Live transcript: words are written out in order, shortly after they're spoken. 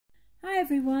Hi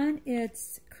everyone,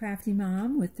 it's Crafty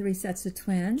Mom with 3 sets of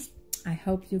twins. I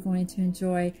hope you're going to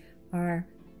enjoy our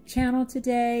channel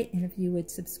today, and if you would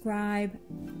subscribe,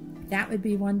 that would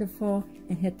be wonderful,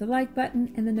 and hit the like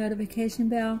button and the notification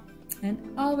bell, and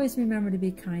always remember to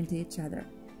be kind to each other,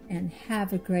 and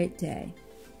have a great day.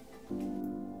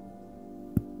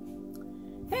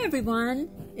 Hey everyone,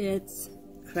 it's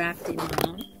Crafty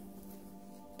Mom.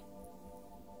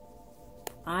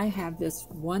 I have this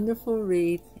wonderful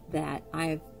wreath that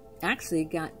I've actually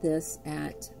got this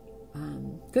at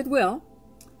Goodwill,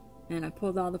 and I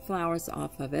pulled all the flowers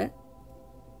off of it,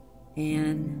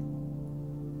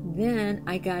 and then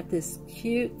I got this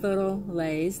cute little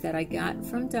lace that I got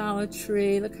from Dollar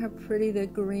Tree. Look how pretty the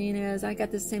green is. I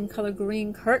got the same color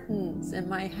green curtains in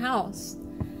my house,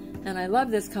 and I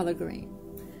love this color green.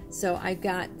 So I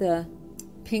got the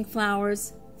pink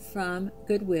flowers from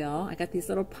Goodwill. I got these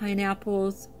little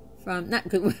pineapples from, not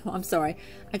Goodwill, I'm sorry.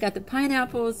 I got the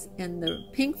pineapples and the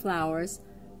pink flowers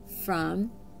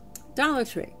from Dollar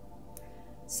Tree.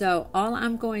 So all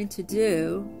I'm going to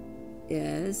do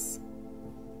is,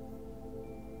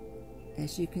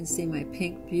 as you can see, my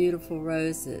pink beautiful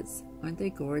roses. Aren't they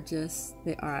gorgeous?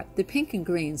 They are. The pink and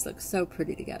greens look so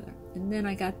pretty together. And then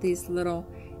I got these little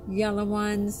yellow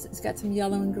ones. It's got some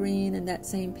yellow and green and that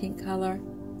same pink color.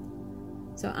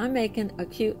 So I'm making a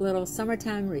cute little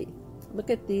summertime wreath. Look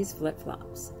at these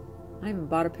flip-flops. I even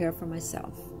bought a pair for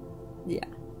myself. Yeah,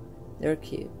 they're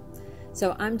cute.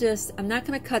 So I'm not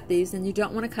going to cut these, and you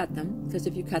don't want to cut them, because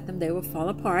if you cut them, they will fall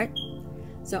apart.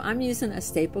 So I'm using a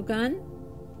staple gun.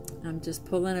 I'm just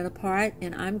pulling it apart,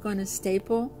 and I'm going to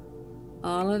staple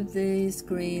all of these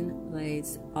green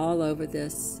lace all over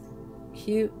this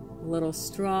cute little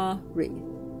straw wreath.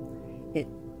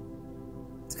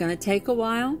 It's going to take a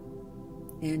while,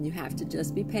 and you have to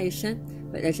just be patient.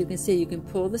 But as you can see, you can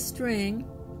pull the string,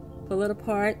 pull it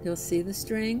apart, you'll see the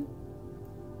string.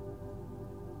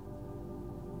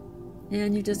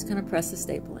 And you're just going to press the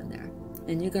staple in there.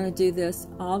 And you're going to do this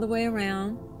all the way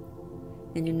around,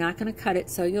 and you're not going to cut it,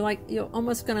 so you're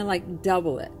almost going to like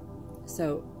double it.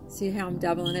 So see how I'm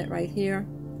doubling it right here?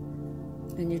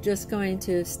 And you're just going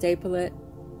to staple it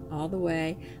all the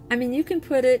way. I mean, you can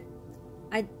put it,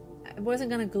 I wasn't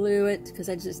going to glue it because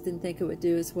I just didn't think it would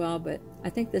do as well, but I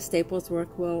think the staples work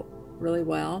really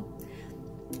well.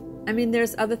 I mean,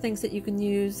 there's other things that you can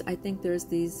use. I think there's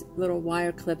these little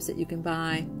wire clips that you can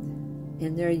buy,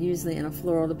 and they're usually in a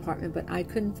floral department, but I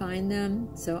couldn't find them,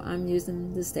 so I'm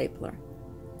using the stapler.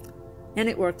 And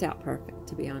it worked out perfect,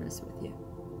 to be honest with you.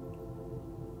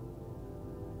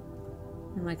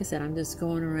 And like I said, I'm just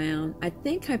going around. I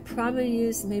think I probably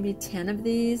used maybe 10 of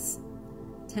these,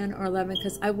 10 or 11,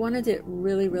 because I wanted it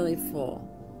really, really full.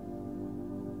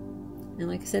 And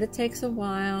like I said, it takes a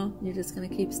while. You're just going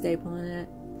to keep stapling it.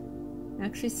 It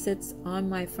actually sits on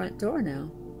my front door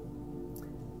now.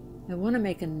 I want to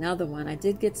make another one. I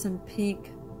did get some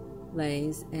pink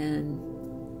lace, and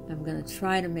I'm going to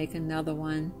try to make another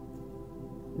one.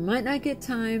 Might not get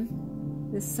time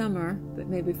this summer, but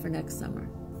maybe for next summer.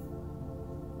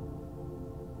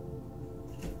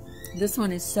 This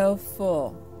one is so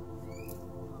full.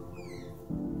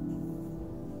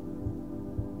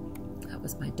 That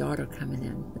was my daughter coming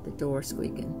in with the door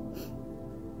squeaking.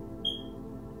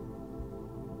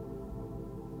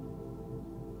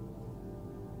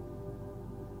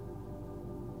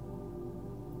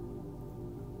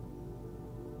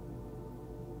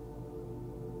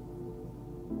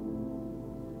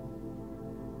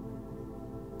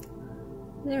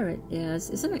 There it is.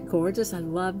 Isn't it gorgeous? I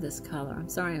love this color. I'm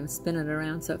sorry I'm spinning it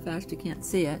around so fast you can't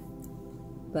see it.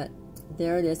 But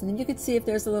there it is. And you can see if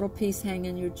there's a little piece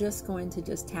hanging, you're just going to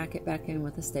just tack it back in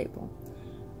with a staple.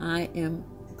 I am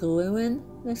gluing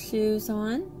the shoes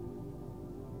on.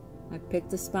 I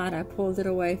picked a spot. I pulled it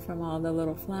away from all the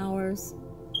little flowers.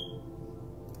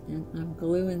 And I'm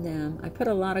gluing them. I put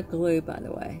a lot of glue, by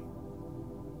the way,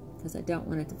 because I don't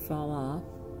want it to fall off.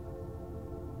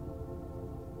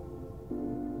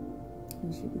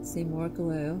 As you can see, more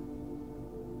glue.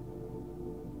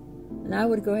 And I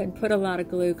would go ahead and put a lot of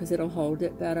glue because it'll hold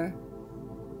it better,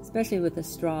 especially with the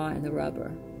straw and the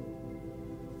rubber.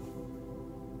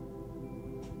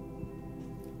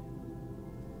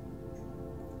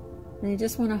 And you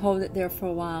just want to hold it there for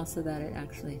a while so that it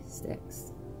actually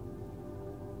sticks.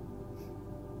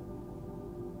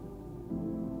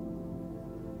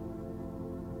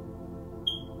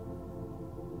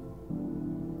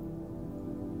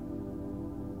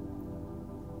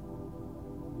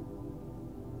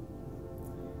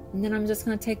 And then I'm just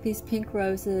going to take these pink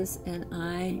roses and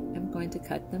I am going to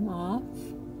cut them off.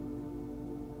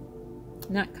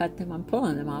 Not cut them, I'm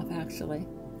pulling them off actually.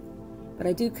 But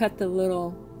I do cut the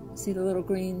little, see the little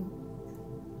green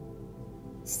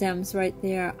stems right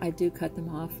there? I do cut them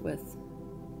off with,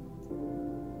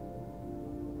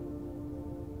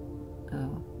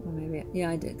 oh, well maybe, yeah,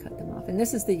 I did cut them off. And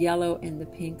this is the yellow and the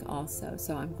pink also.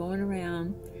 So I'm going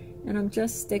around and I'm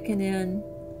just sticking in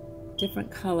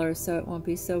different colors so it won't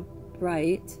be so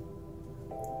bright.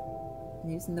 I'm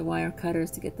using the wire cutters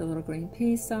to get the little green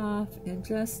piece off, and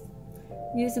just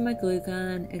using my glue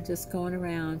gun and just going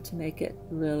around to make it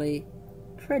really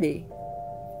pretty.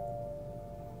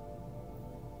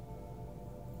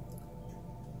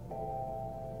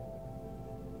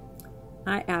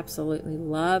 I absolutely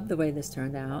love the way this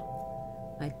turned out.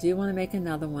 I do want to make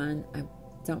another one. I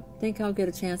don't think I'll get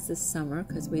a chance this summer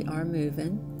because we are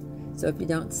moving. So if you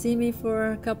don't see me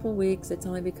for a couple weeks, it's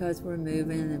only because we're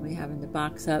moving and we're having to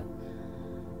box up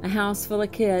a house full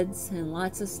of kids and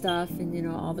lots of stuff, and you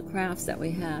know, all the crafts that we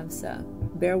have. So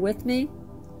bear with me.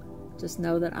 Just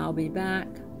know that I'll be back.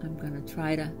 I'm going to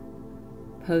try to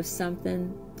post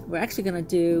something. We're actually going to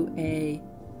do a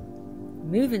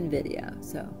moving video,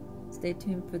 so stay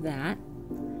tuned for that.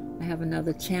 I have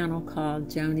another channel called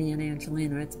Joni and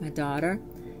Angelina. It's my daughter.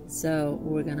 So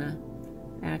we're going to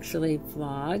actually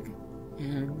vlog,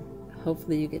 and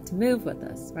hopefully you get to move with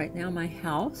us. Right now my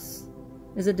house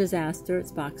is a disaster. It's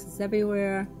boxes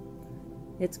everywhere.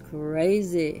 It's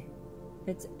crazy.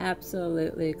 It's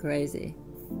absolutely crazy.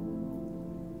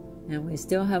 And we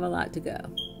still have a lot to go.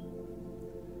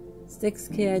 6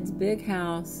 kids, big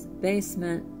house,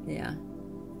 basement, yeah,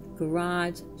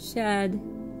 garage, shed.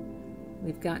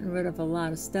 We've gotten rid of a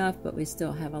lot of stuff, but we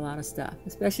still have a lot of stuff,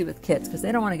 especially with kids, because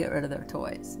they don't want to get rid of their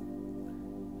toys.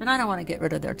 And I don't want to get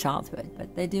rid of their childhood,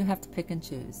 but they do have to pick and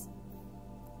choose.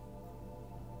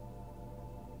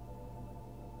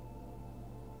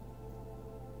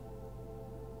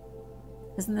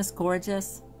 Isn't this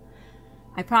gorgeous?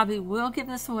 I probably will give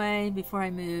this away before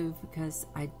I move because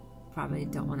I probably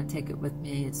don't want to take it with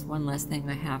me. It's one less thing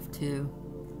I have to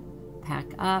pack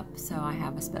up. So I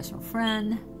have a special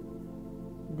friend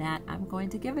that I'm going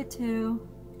to give it to.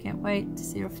 Can't wait to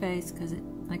see her face because it,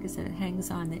 like I said, it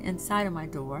hangs on the inside of my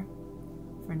door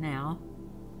for now.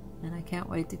 And I can't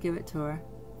wait to give it to her.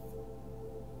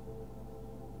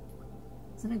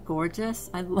 Isn't it gorgeous?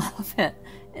 I love it.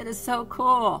 It is so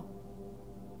cool.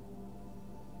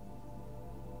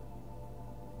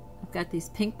 Got these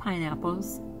pink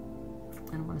pineapples, and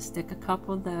I'm going to stick a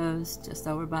couple of those just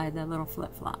over by the little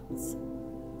flip-flops.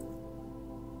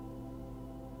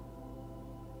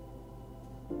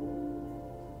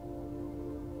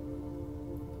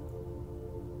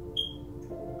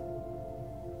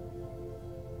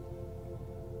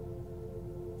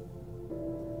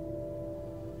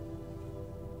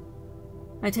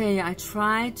 I tell you, I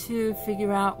try to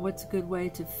figure out what's a good way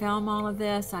to film all of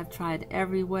this. I've tried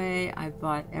every way. I've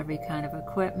bought every kind of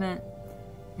equipment,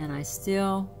 and I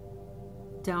still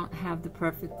don't have the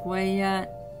perfect way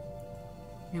yet.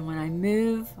 And when I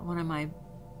move, one of my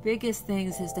biggest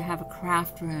things is to have a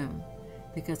craft room,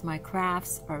 because my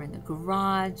crafts are in the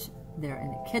garage, they're in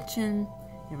the kitchen,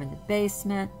 they're in the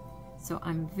basement. So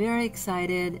I'm very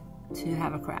excited to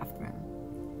have a craft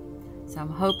room. So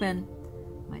I'm hoping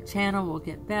my channel will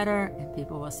get better and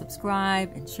people will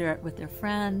subscribe and share it with their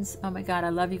friends. Oh my God, I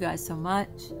love you guys so much.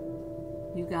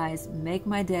 You guys make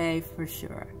my day for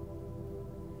sure.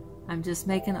 I'm just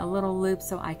making a little loop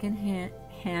so I can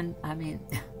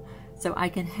so I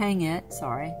can hang it.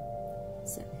 Sorry,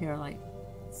 sit here like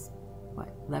it's, what,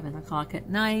 11 o'clock at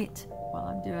night while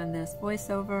I'm doing this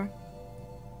voiceover.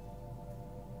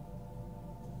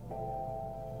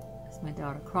 There's my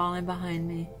daughter crawling behind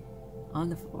me on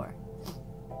the floor.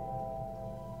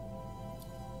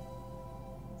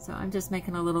 So I'm just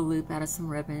making a little loop out of some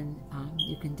ribbon.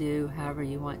 You can do however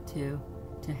you want to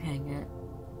hang it.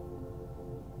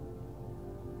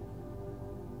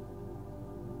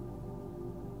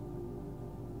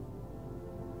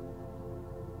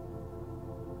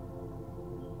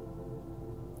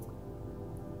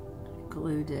 I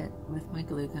glued it with my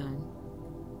glue gun.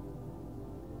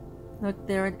 Look,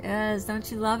 there it is.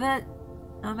 Don't you love it?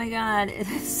 Oh my God, it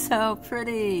is so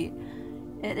pretty.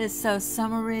 It is so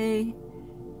summery.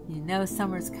 You know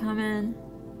summer's coming.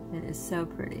 It is so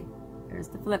pretty. There's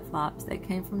the flip-flops. They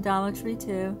came from Dollar Tree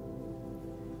too.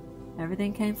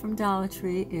 Everything came from Dollar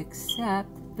Tree except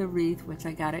the wreath, which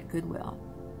I got at Goodwill.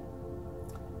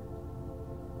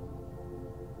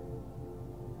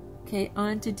 Okay,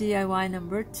 on to DIY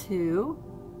number 2.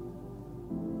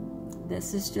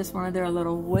 This is just one of their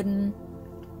little wooden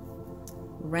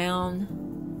round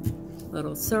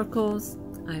little circles.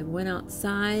 I went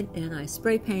outside and I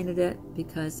spray painted it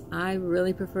because I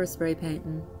really prefer spray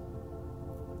painting.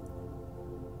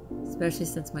 especially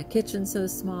since my kitchen's so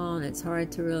small and it's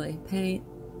hard to really paint,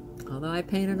 although I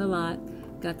painted a lot.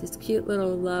 Got this cute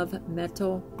little love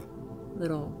metal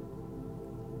little,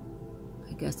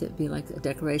 I guess it'd be like the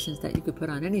decorations that you could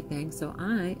put on anything. So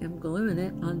I am gluing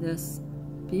it on this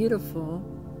beautiful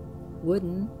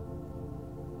wooden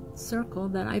circle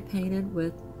that I painted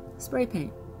with spray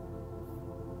paint.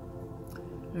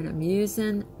 And I'm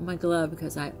using my glove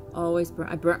because I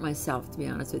burnt myself, to be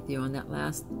honest with you. On that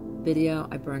last video,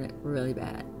 I burned it really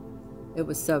bad. It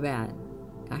was so bad.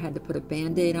 I had to put a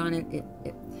Band-Aid on it.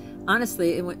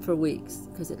 Honestly, it went for weeks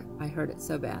because I hurt it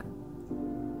so bad.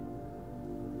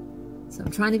 So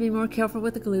I'm trying to be more careful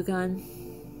with the glue gun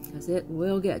because it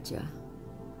will get you.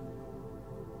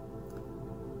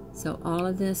 So all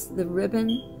of this, the ribbon,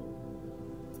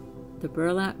 the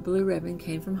burlap blue ribbon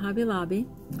came from Hobby Lobby.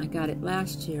 I got it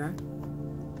last year.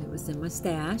 It was in my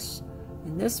stash.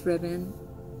 And this ribbon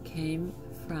came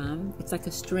from, it's like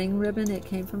a string ribbon. It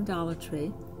came from Dollar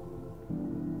Tree.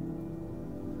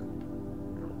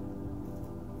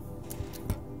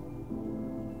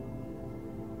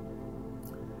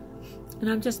 And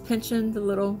I'm just pinching the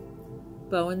little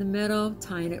bow in the middle,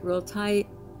 tying it real tight,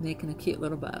 making a cute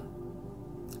little bow.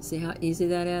 See how easy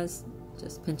that is?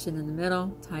 Just pinch it in the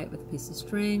middle, tie it with a piece of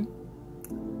string.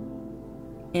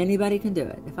 Anybody can do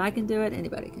it. If I can do it,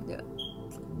 anybody can do it.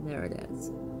 And there it is.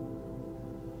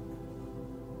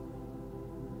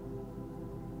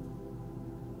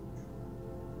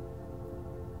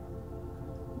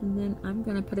 And then I'm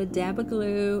going to put a dab of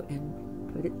glue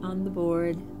and put it on the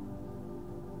board.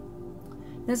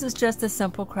 This is just a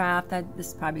simple craft.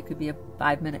 This probably could be a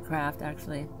 5-minute craft,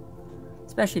 actually,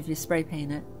 especially if you spray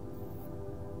paint it.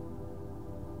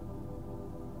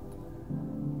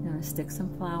 I'm going to stick some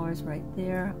flowers right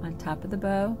there on top of the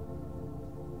bow.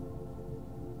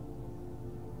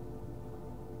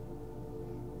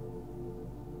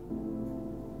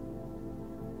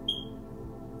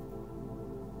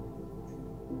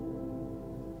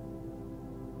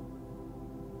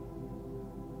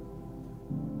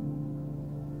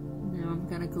 I'm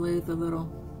going to glue the little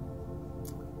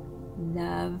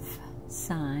love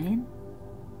sign.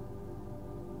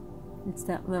 It's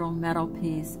that little metal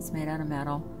piece. It's made out of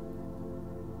metal.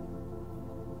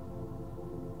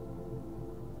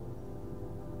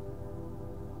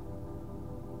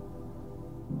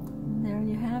 And there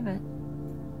you have it.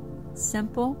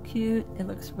 Simple, cute. It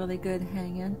looks really good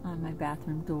hanging on my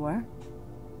bathroom door.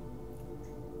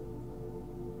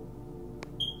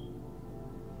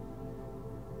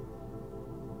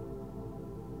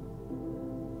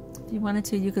 If you wanted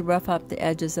to, you could rough up the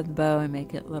edges of the bow and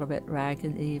make it a little bit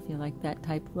raggedy if you like that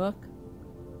type look.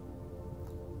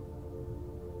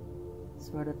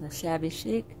 Sort of the shabby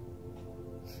chic.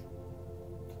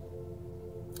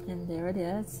 And there it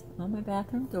is on my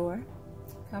bathroom door.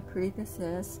 Look how pretty this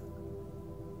is.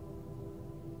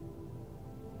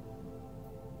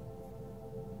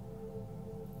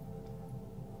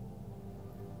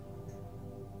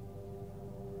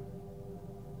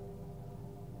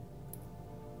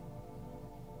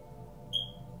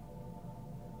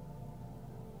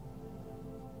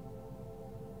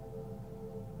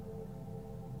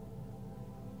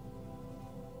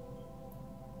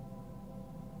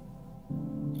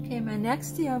 Okay, my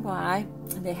next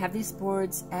DIY, they have these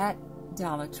boards at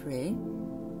Dollar Tree,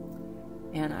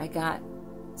 and I got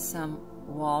some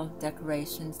wall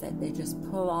decorations that they just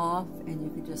pull off and you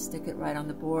could just stick it right on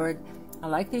the board. I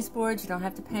like these boards, you don't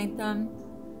have to paint them.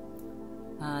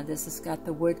 This has got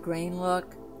the wood grain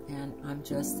look, and I'm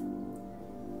just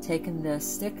taking the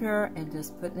sticker and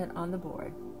just putting it on the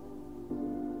board.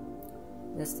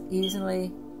 Just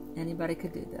easily, anybody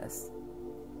could do this.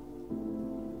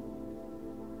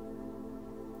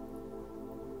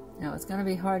 Now it's going to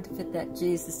be hard to fit that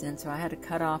Jesus in, so I had to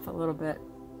cut off a little bit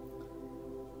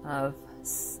of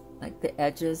like the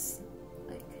edges,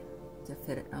 like to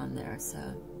fit it on there. So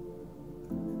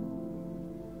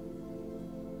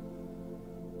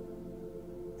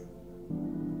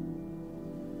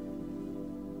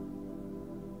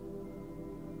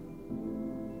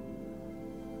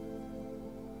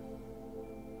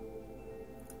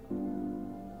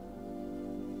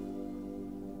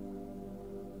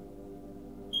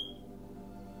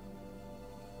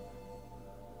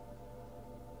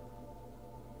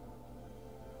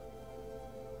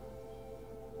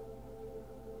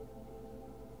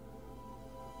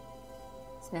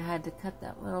I had to cut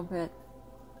that little bit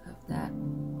of that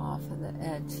off of the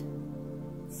edge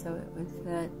so it would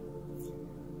fit.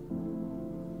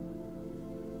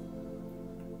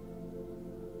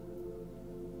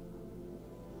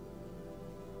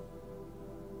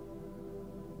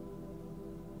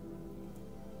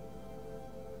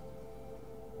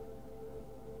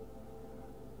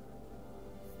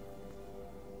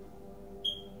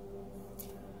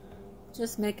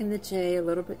 Just making the J a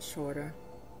little bit shorter.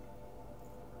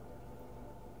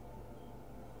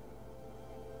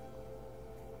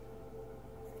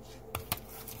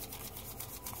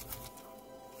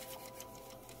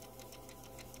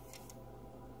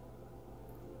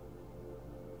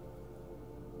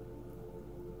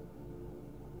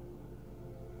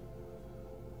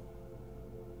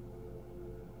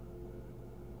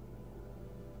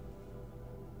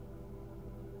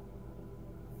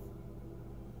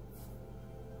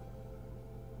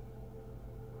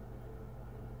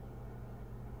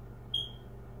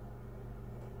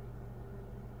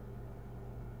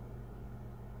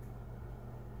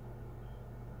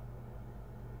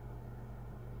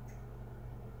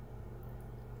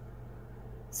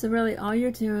 So really all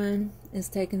you're doing is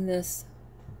taking this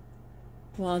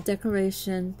wall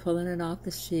decoration, pulling it off the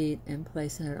sheet and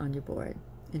placing it on your board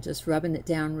and just rubbing it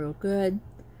down real good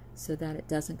so that it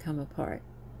doesn't come apart.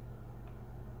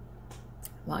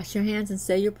 Wash your hands and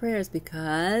say your prayers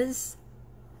because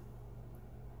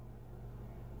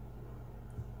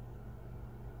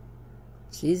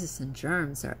Jesus and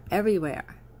germs are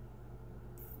everywhere.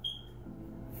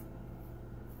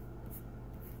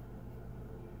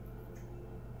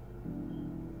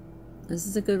 This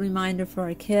is a good reminder for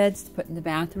our kids to put in the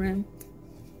bathroom.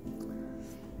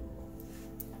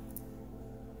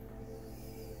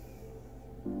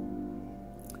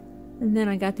 And then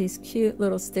I got these cute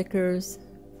little stickers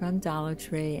from Dollar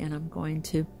Tree, and I'm going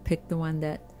to pick the one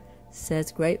that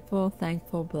says grateful,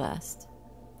 thankful, blessed.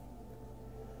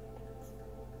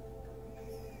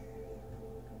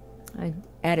 I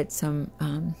added some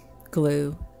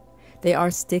glue. They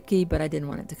are sticky, but I didn't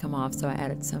want it to come off, so I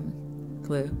added some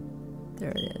glue.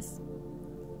 There it is.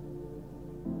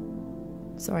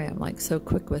 Sorry, I'm like so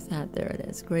quick with that. There it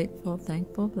is. Grateful,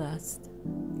 thankful, blessed.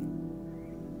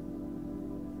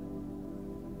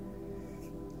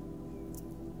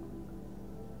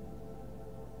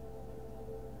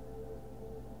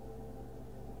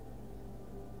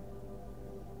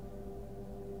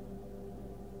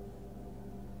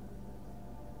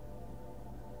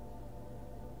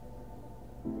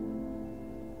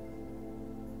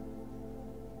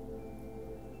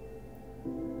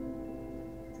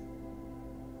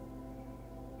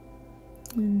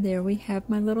 And there we have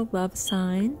my little love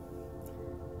sign.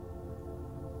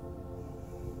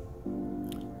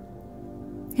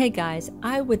 Hey guys,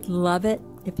 I would love it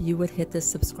if you would hit the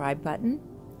subscribe button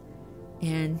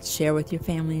and share with your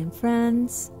family and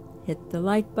friends. Hit the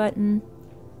like button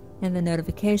and the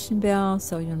notification bell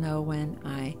so you'll know when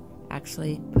I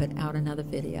actually put out another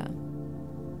video.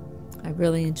 I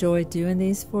really enjoy doing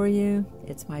these for you.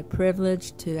 It's my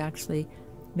privilege to actually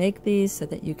make these so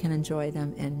that you can enjoy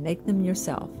them and make them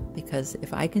yourself, because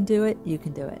if I can do it, you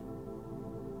can do it.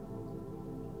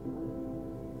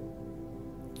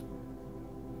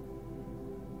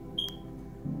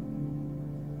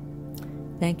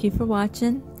 Thank you for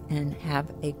watching and have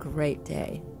a great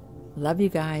day. Love you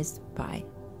guys. Bye.